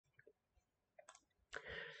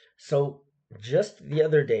So, just the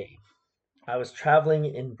other day, I was traveling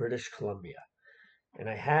in British Columbia and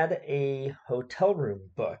I had a hotel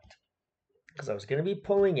room booked because I was going to be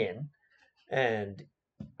pulling in and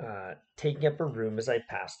taking up a room as I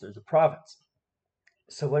passed through the province.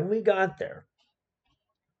 So, when we got there,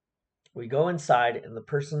 we go inside and the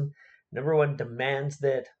person, number one, demands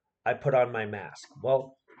that I put on my mask.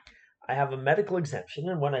 Well, I have a medical exemption.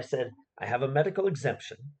 And when I said I have a medical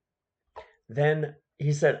exemption, then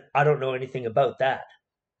he said, I don't know anything about that.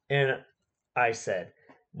 And I said,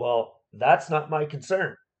 well, that's not my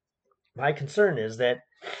concern. My concern is that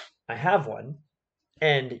I have one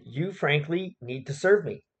and you frankly need to serve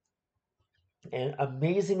me. And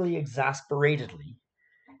amazingly exasperatedly,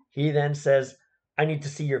 he then says, I need to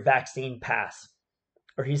see your vaccine pass.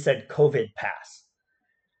 Or he said, COVID pass.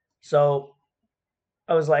 So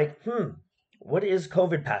I was like, what is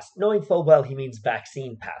COVID pass? Knowing full well he means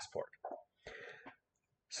vaccine passport.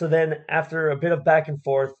 So then, after a bit of back and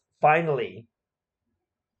forth, finally,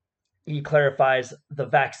 he clarifies the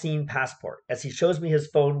vaccine passport as he shows me his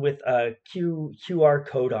phone with a QR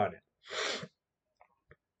code on it.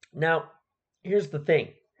 Now, here's the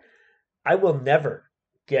thing. I will never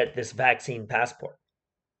get this vaccine passport,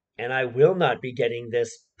 and I will not be getting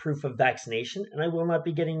this proof of vaccination, and I will not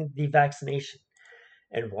be getting the vaccination.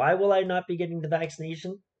 And why will I not be getting the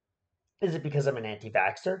vaccination? Is it because I'm an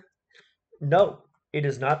anti-vaxxer? No, it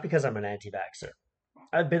is not because I'm an anti-vaxxer.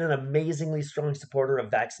 I've been an amazingly strong supporter of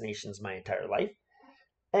vaccinations my entire life.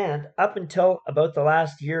 And up until about the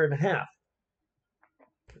last year and a half,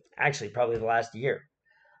 actually, probably the last year,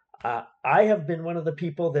 I have been one of the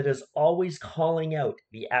people that is always calling out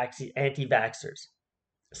the anti vaxxers,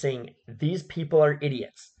 saying these people are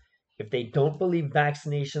idiots. If they don't believe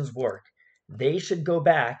vaccinations work, they should go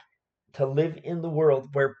back to live in the world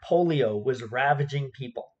where polio was ravaging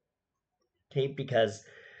people. Okay, because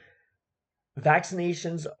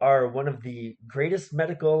vaccinations are one of the greatest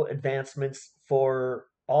medical advancements for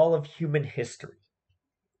all of human history.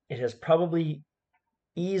 It has probably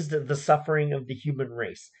eased the suffering of the human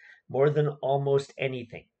race more than almost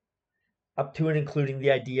anything, up to and including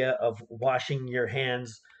the idea of washing your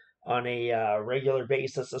hands on a regular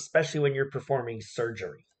basis, especially when you're performing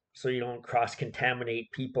surgery, so you don't cross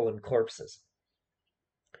contaminate people and corpses.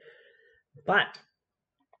 But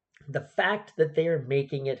the fact that they are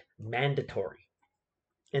making it mandatory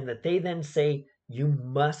and that they then say you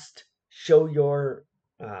must show your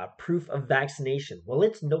proof of vaccination. Well,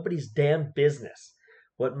 it's nobody's damn business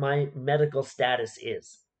what my medical status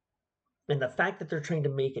is. And the fact that they're trying to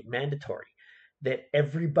make it mandatory that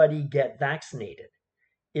everybody get vaccinated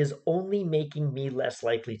is only making me less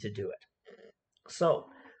likely to do it. So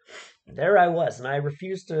there I was, and I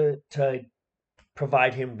refused to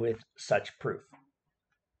provide him with such proof.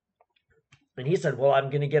 And he said, well, I'm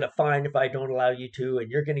going to get a fine if I don't allow you to,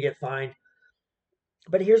 and you're going to get fined.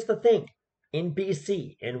 But here's the thing, in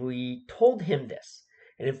BC, and we told him this,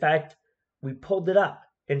 and in fact, we pulled it up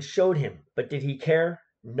and showed him, but did he care?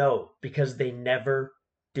 No, because they never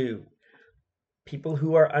do. People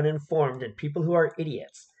who are uninformed and people who are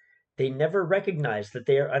idiots, they never recognize that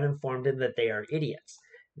they are uninformed and that they are idiots.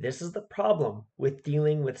 This is the problem with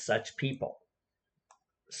dealing with such people.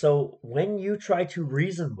 So when you try to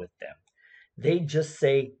reason with them, they just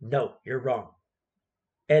say, no, you're wrong.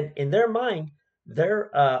 And in their mind,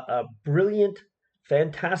 they're a brilliant,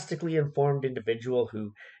 fantastically informed individual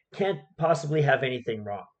who can't possibly have anything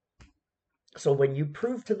wrong. So when you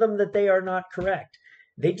prove to them that they are not correct,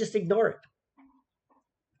 they just ignore it.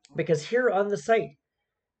 Because here on the site,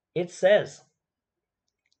 it says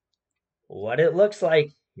what it looks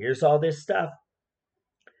like. Here's all this stuff.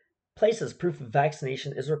 Places proof of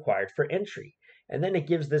vaccination is required for entry. And then it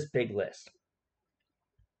gives this big list.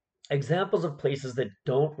 Examples of places that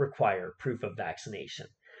don't require proof of vaccination.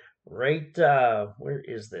 Right, where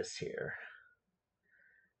is this here?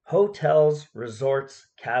 Hotels, resorts,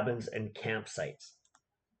 cabins, and campsites.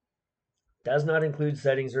 Does not include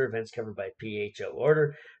settings or events covered by PHO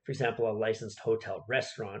order, for example, a licensed hotel,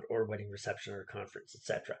 restaurant, or wedding reception or conference,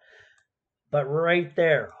 etc. But right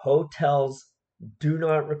there, hotels do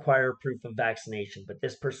not require proof of vaccination, but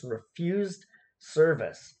this person refused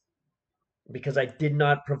service because I did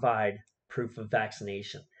not provide proof of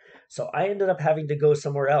vaccination. So I ended up having to go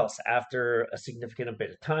somewhere else after a significant bit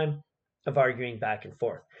of time of arguing back and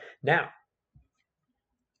forth. Now,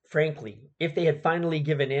 frankly, if they had finally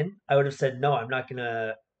given in, I would have said, no, I'm not going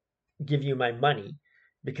to give you my money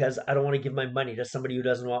because I don't want to give my money to somebody who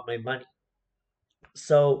doesn't want my money.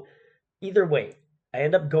 So either way, I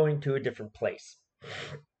end up going to a different place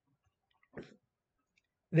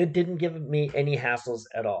that didn't give me any hassles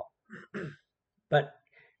at all. But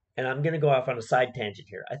and I'm going to go off on a side tangent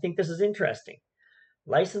here. I think this is interesting.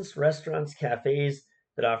 Licensed restaurants, cafes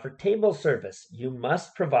that offer table service, you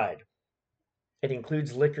must provide. It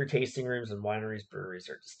includes liquor tasting rooms and wineries, breweries,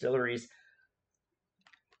 or distilleries.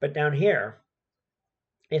 But down here,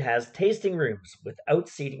 it has tasting rooms without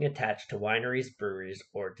seating attached to wineries, breweries,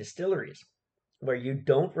 or distilleries, where you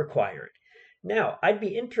don't require it. Now, I'd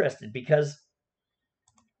be interested because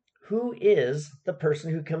who is the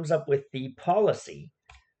person who comes up with the policy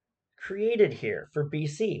created here for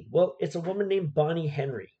BC? Well, it's a woman named Bonnie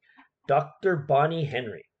Henry, Dr. Bonnie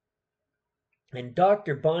Henry. And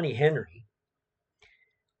Dr. Bonnie Henry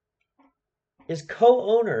is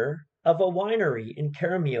co-owner of a winery in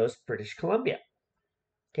Caramios, British Columbia.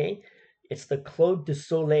 Okay, it's the Clos du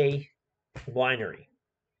Soleil winery.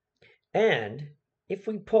 And if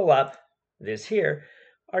we pull up this here,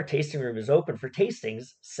 our tasting room is open for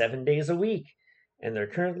tastings 7 days a week. And they're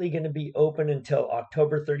currently going to be open until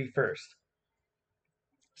October 31st.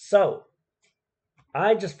 So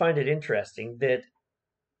I just find it interesting that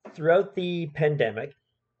throughout the pandemic,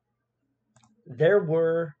 there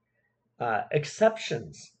were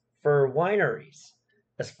exceptions for wineries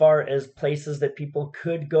as far as places that people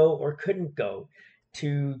could go or couldn't go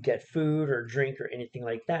to get food or drink or anything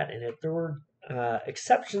like that. And there were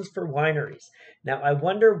exceptions for wineries. Now, I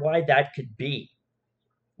wonder why that could be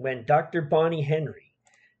when Dr. Bonnie Henry,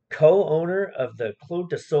 co-owner of the Clos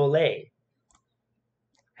du Soleil,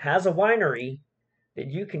 has a winery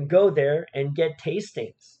that you can go there and get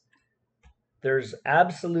tastings. There's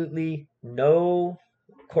absolutely no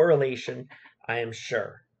correlation, I am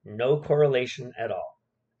sure. No correlation at all.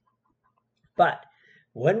 But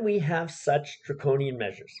when we have such draconian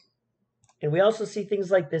measures, and we also see things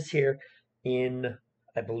like this here in,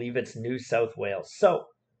 I believe it's New South Wales. So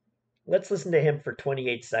let's listen to him for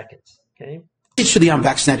 28 seconds, okay? The message to the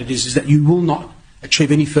unvaccinated is that you will not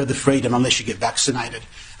achieve any further freedom unless you get vaccinated.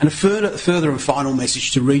 And a further and final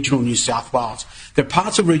message to regional New South Wales. There are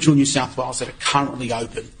parts of regional New South Wales that are currently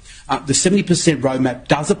open. The 70% roadmap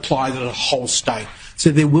does apply to the whole state. So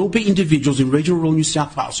there will be individuals in regional New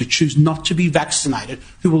South Wales who choose not to be vaccinated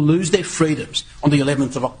who will lose their freedoms on the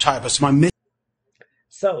 11th of October. So my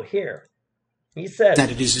message here, he says,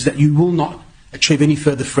 is that you will not achieve any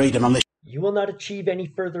further freedom unless you will not achieve any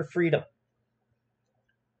further freedom.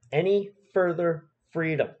 Any further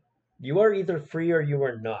freedom. You are either free or you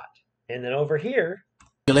are not. And then over here,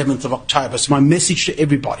 11th of October. So my message to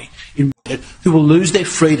everybody who will lose their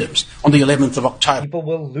freedoms on the 11th of October. People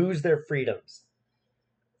will lose their freedoms.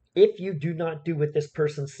 If you do not do what this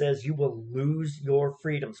person says, you will lose your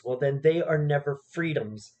freedoms. Well, then they are never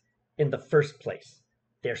freedoms in the first place.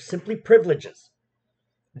 They're simply privileges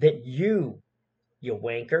that you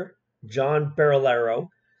wanker, John Barilaro,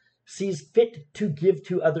 sees fit to give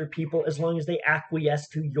to other people as long as they acquiesce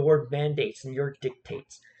to your mandates and your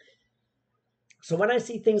dictates. So when I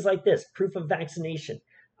see things like this, proof of vaccination,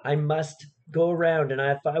 I must go around, and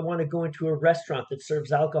if I want to go into a restaurant that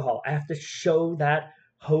serves alcohol, I have to show that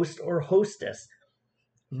host or hostess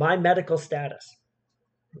my medical status.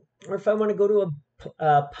 Or if I want to go to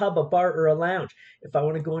a pub, a bar, or a lounge, if I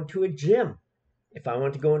want to go into a gym, if I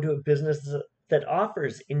want to go into a business that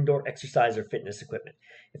offers indoor exercise or fitness equipment,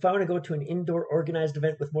 if I want to go to an indoor organized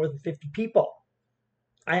event with more than 50 people,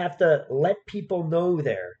 I have to let people know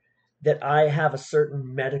there that I have a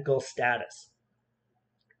certain medical status.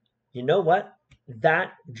 You know what?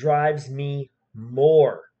 That drives me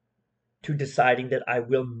more to deciding that I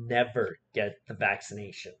will never get the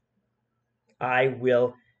vaccination. I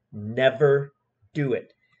will never do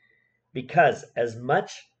it. Because as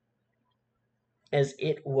much as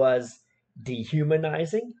it was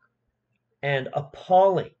dehumanizing and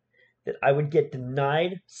appalling that I would get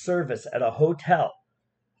denied service at a hotel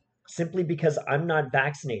simply because I'm not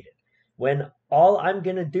vaccinated, when all I'm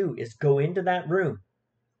going to do is go into that room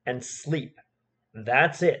and sleep.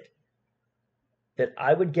 That's it. That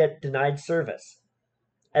I would get denied service.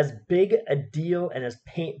 As big a deal and as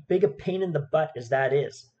big a pain in the butt as that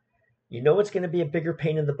is, you know it's going to be a bigger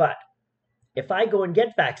pain in the butt if I go and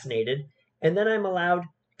get vaccinated and then I'm allowed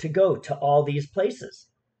to go to all these places.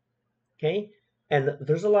 Okay? And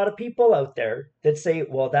there's a lot of people out there that say,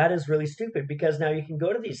 well, that is really stupid because now you can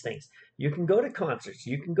go to these things. You can go to concerts.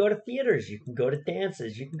 You can go to theaters. You can go to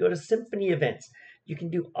dances. You can go to symphony events. You can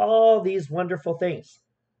do all these wonderful things.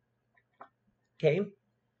 Okay?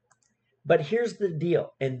 But here's the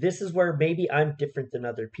deal, and this is where maybe I'm different than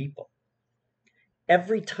other people.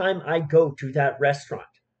 Every time I go to that restaurant,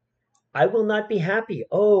 I will not be happy.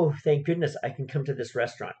 Oh, thank goodness I can come to this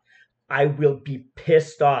restaurant. I will be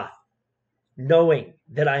pissed off knowing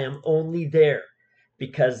that I am only there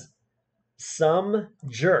because some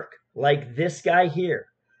jerk like this guy here,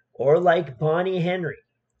 or like Bonnie Henry,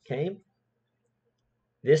 okay?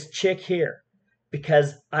 This chick here,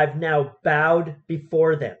 because I've now bowed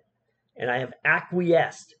before them and I have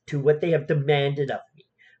acquiesced to what they have demanded of me,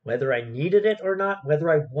 whether I needed it or not, whether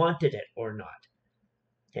I wanted it or not.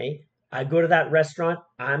 Okay? I go to that restaurant,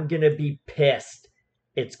 I'm going to be pissed.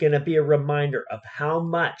 It's going to be a reminder of how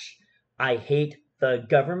much I hate the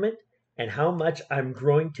government and how much I'm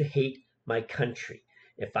growing to hate my country.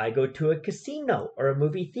 If I go to a casino or a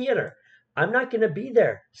movie theater, I'm not going to be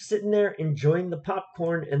there sitting there enjoying the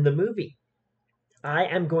popcorn and the movie. I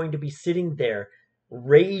am going to be sitting there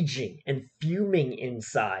raging and fuming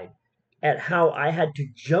inside at how I had to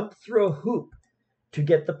jump through a hoop to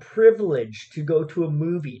get the privilege to go to a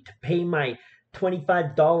movie, to pay my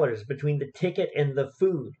 $25 between the ticket and the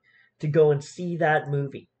food to go and see that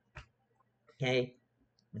movie. Okay?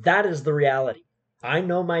 That is the reality. I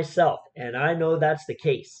know myself, and I know that's the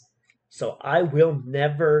case. So I will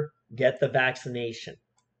never get the vaccination.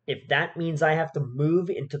 If that means I have to move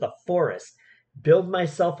into the forest, build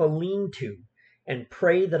myself a lean to, and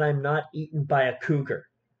pray that I'm not eaten by a cougar,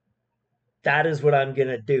 that is what I'm going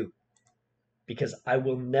to do. Because I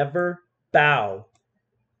will never bow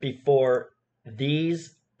before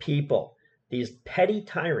these people, these petty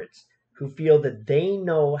tyrants who feel that they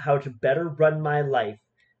know how to better run my life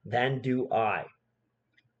than do I.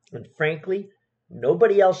 And frankly,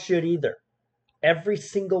 nobody else should either. Every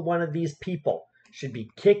single one of these people should be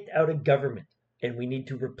kicked out of government, and we need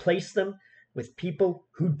to replace them with people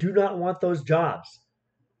who do not want those jobs.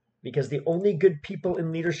 Because the only good people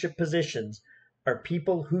in leadership positions are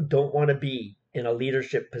people who don't want to be in a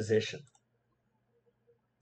leadership position.